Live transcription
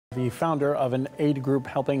The founder of an aid group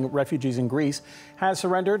helping refugees in Greece has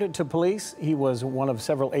surrendered to police. He was one of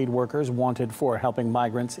several aid workers wanted for helping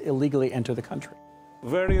migrants illegally enter the country.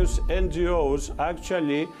 Various NGOs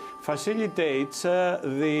actually facilitates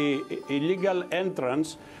the illegal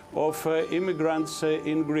entrance of immigrants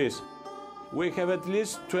in Greece. We have at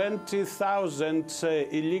least 20,000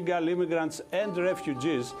 illegal immigrants and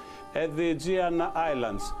refugees at the Aegean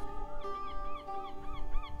Islands.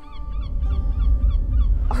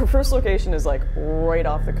 Our first location is like right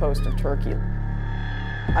off the coast of Turkey.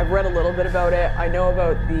 I've read a little bit about it. I know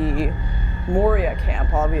about the Moria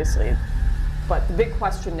camp, obviously. But the big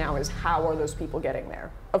question now is, how are those people getting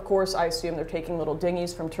there? Of course, I assume they're taking little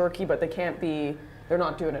dinghies from Turkey, but they're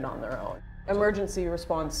not doing it on their own. Emergency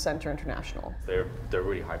Response Center International. They're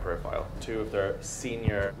really high profile. Two of their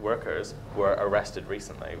senior workers were arrested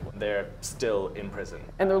recently. They're still in prison.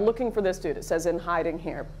 And they're looking for this dude. It says in hiding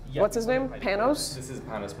here. Yeah, what's his name? Panos? This is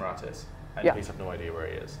Panos Maratis. And yeah. Police have no idea where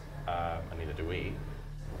he is. And neither do we.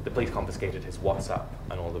 The police confiscated his WhatsApp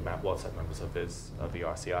and all the WhatsApp members of the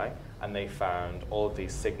RCI, and they found all of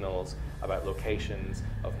these signals about locations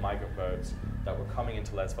of migrant boats that were coming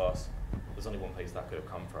into Lesvos. There's only one place that could have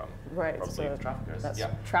come from. Right. Probably so the traffickers. That's yeah.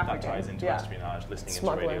 trafficking. That ties into espionage, listening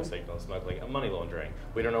Smuggling. into radio signals, smuggling, and money laundering.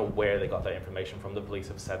 We don't know where they got that information from. The police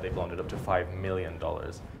have said they've laundered up to $5 million.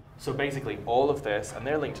 So basically all of this, and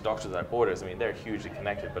they're linked to Doctors Without Borders, I mean, they're hugely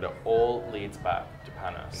connected, but it all leads back to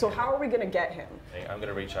Panos. So how are we going to get him? I'm going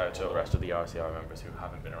to reach out to the rest of the RCI members who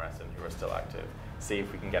haven't been arrested and who are still active, see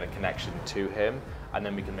if we can get a connection to him, and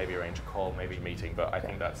then we can maybe arrange a call, maybe a meeting, but I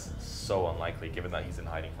think that's so unlikely given that he's in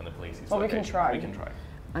hiding from the police. Well, we can try. We can try.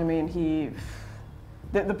 I mean,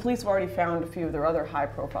 the police have already found a few of their other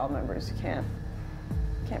high-profile members. You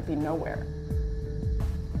can't be nowhere.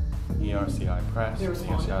 ERCI press,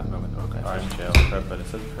 ERCI at the moment are in jail. But it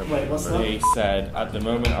says they said at the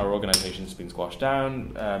moment our organisation has been squashed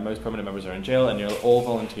down, most permanent members are in jail, and nearly all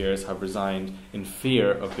volunteers have resigned in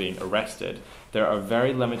fear of being arrested. There are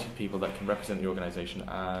very limited people that can represent the organisation,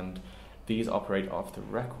 and these operate off the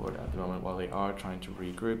record at the moment while they are trying to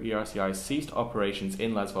regroup. ERCI ceased operations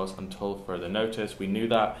in Lesvos until further notice. We knew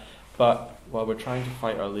that, but while we're trying to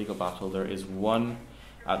fight our legal battle, there is one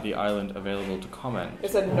at the island available to comment.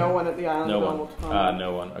 It said no one at the island available to comment.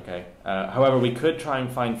 No one, okay. However, we could try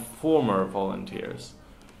and find former volunteers.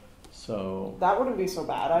 So that wouldn't be so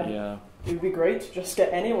bad. Yeah. It would be great to just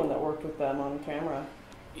get anyone that worked with them on camera.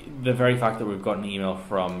 The very fact that we've got an email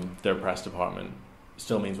from their press department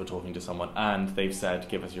still means we're talking to someone, and they've said,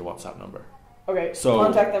 give us your WhatsApp number. Okay, so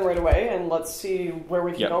contact them right away, and let's see where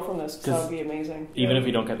we can go from this, because that would be amazing. Even if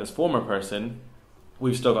we don't get this former person,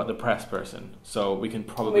 we've still got the press person, so we can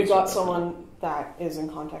probably... We've got someone that is in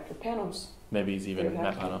contact with Panos. Maybe he's even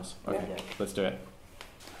met Panos. Okay, yeah. Let's do it.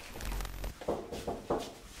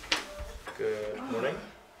 Good morning.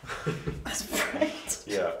 That's great.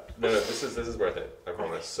 Yeah, no, this is worth it, I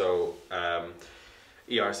promise. So,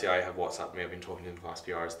 ERCI have WhatsApped me, I've been talking to them for the last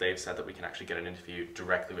few hours. They've said that we can actually get an interview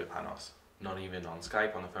directly with Panos, not even on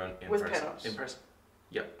Skype, on the phone, in person. Panos? In person.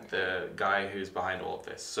 Yep, the guy who's behind all of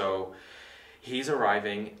this. So, he's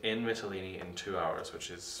arriving in Mytilene in 2 hours, which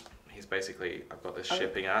is, he's basically, I've got this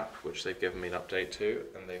shipping app, which they've given me an update to,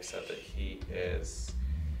 and they've said that he is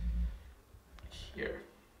here,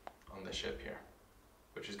 on the ship here,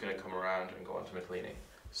 which is going to come around and go on to Mytilene.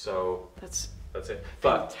 So, that's it.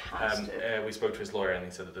 But we spoke to his lawyer, and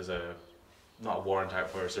he said that there's not a warrant out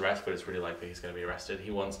for his arrest, but it's really likely he's going to be arrested.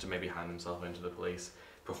 He wants to maybe hand himself into the police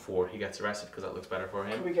before he gets arrested, because that looks better for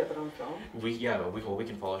him. Can we get that on film? We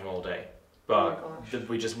can follow him all day. But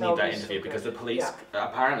we just need that interview, because the police,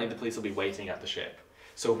 apparently the police will be waiting at the ship.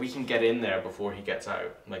 So if we can get in there before he gets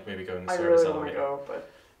out, like maybe go in the service elevator. I really want to go,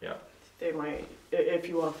 but yeah, they might, if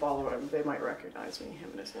you want to follow him, they might recognize me, him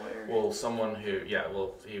and his lawyer. Well, someone who,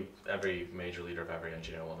 every major leader of every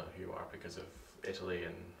NGO will know who you are because of Italy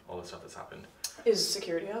and all the stuff that's happened. Is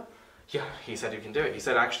security up? Yeah, he said you can do it. He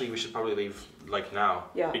said actually we should probably leave like now,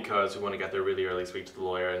 because we want to get there really early, speak to the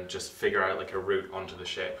lawyer, and just figure out like a route onto the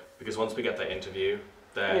ship. Because once we get that interview,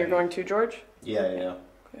 then... And you're going to, George? Yeah.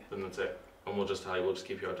 Okay. Then that's it. And we'll just tell you, we'll just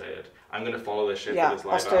keep you updated. I'm going to follow this ship with this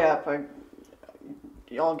live I'll stay up. I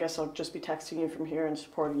guess I'll just be texting you from here and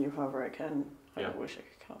supporting you however I can. I wish I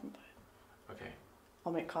could come, but... Okay.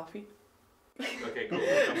 I'll make coffee. Okay, cool.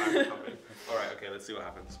 We'll come back and something. Alright, okay, let's see what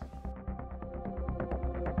happens.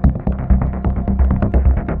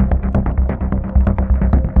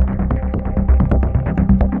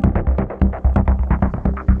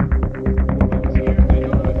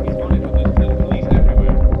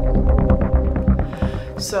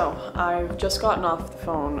 So, I've just gotten off the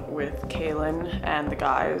phone with Kaylin and the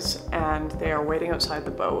guys, and they are waiting outside the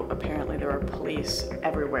boat. Apparently there are police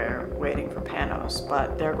everywhere waiting for Panos,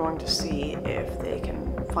 but they're going to see if they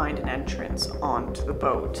can find an entrance onto the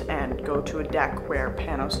boat and go to a deck where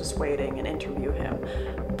Panos is waiting and interview him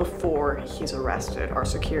before he's arrested. Our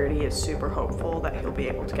security is super hopeful that he'll be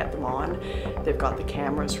able to get them on. They've got the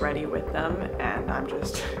cameras ready with them, and I'm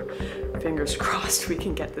just fingers crossed we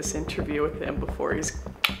can get this interview with him before he's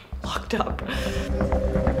locked up.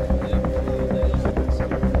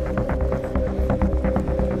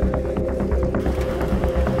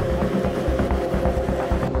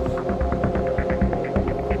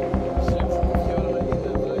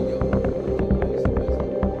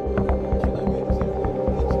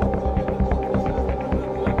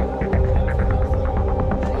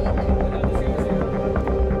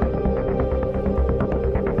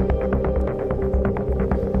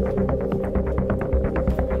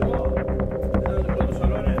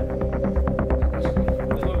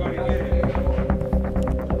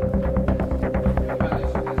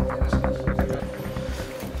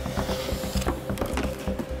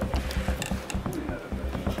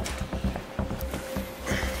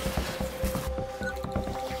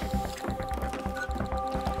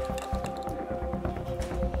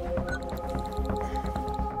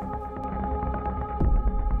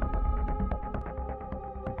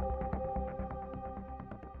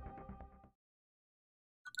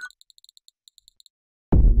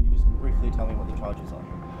 Tell me what the charges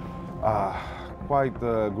are. Quite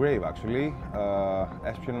grave, actually.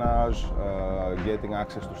 Espionage, getting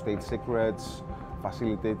access to state secrets,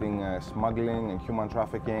 facilitating smuggling and human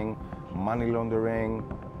trafficking, money laundering,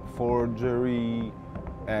 forgery,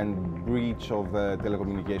 and breach of the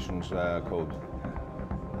telecommunications code.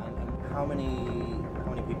 And how many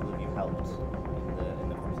people have you helped in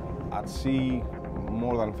the process? At sea,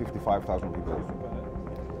 more than 55,000 people.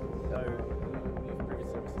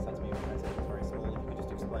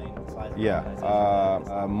 Yeah,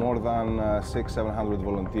 more than 600-700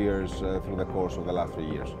 volunteers through the course of the last 3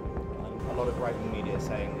 years. A lot of right-wing media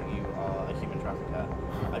saying that you are a human trafficker.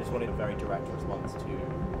 I just wanted a very direct response to...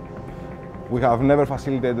 We have never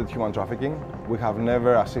facilitated human trafficking. We have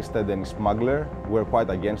never assisted any smuggler. We're quite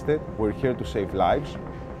against it. We're here to save lives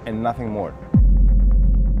and nothing more.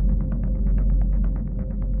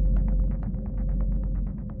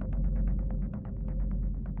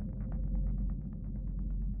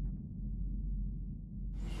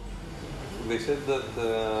 They said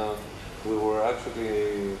that we were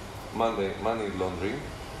actually money laundering,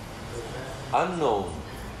 unknown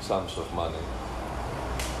sums of money.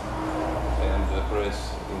 And the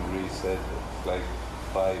press in Greece said like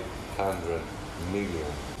 500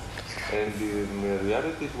 million. And in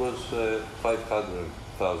reality it was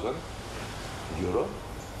 500,000 euro,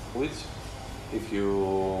 which if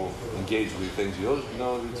you engage with NGOs, you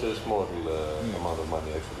know it's a small amount of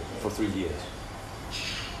money actually, for 3 years.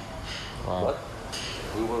 Wow. But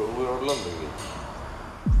we were laundering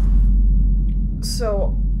it.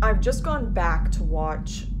 So I've just gone back to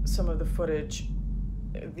watch some of the footage,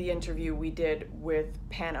 the interview we did with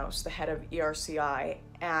Panos, the head of ERCI,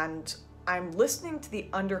 and I'm listening to the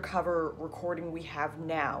undercover recording we have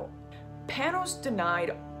now. Panos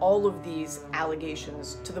denied all of these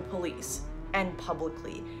allegations to the police and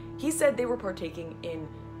publicly. He said they were partaking in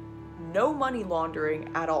no money laundering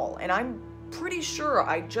at all, and I'm pretty sure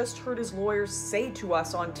I just heard his lawyers say to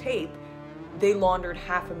us on tape they laundered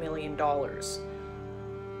 $500,000.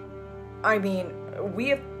 I mean, we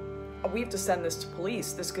have to send this to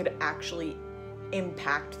police. This could actually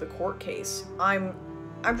impact the court case. I'm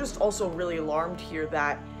just also really alarmed here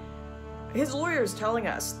that his lawyer is telling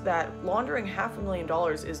us that laundering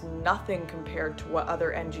 $500,000 is nothing compared to what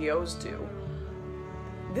other NGOs do.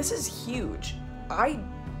 This is huge.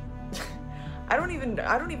 I don't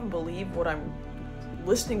even believe what I'm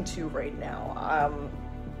listening to right now.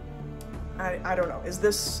 I don't know. Is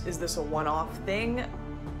this a one-off thing?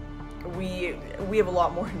 We have a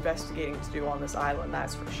lot more investigating to do on this island,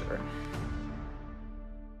 that's for sure.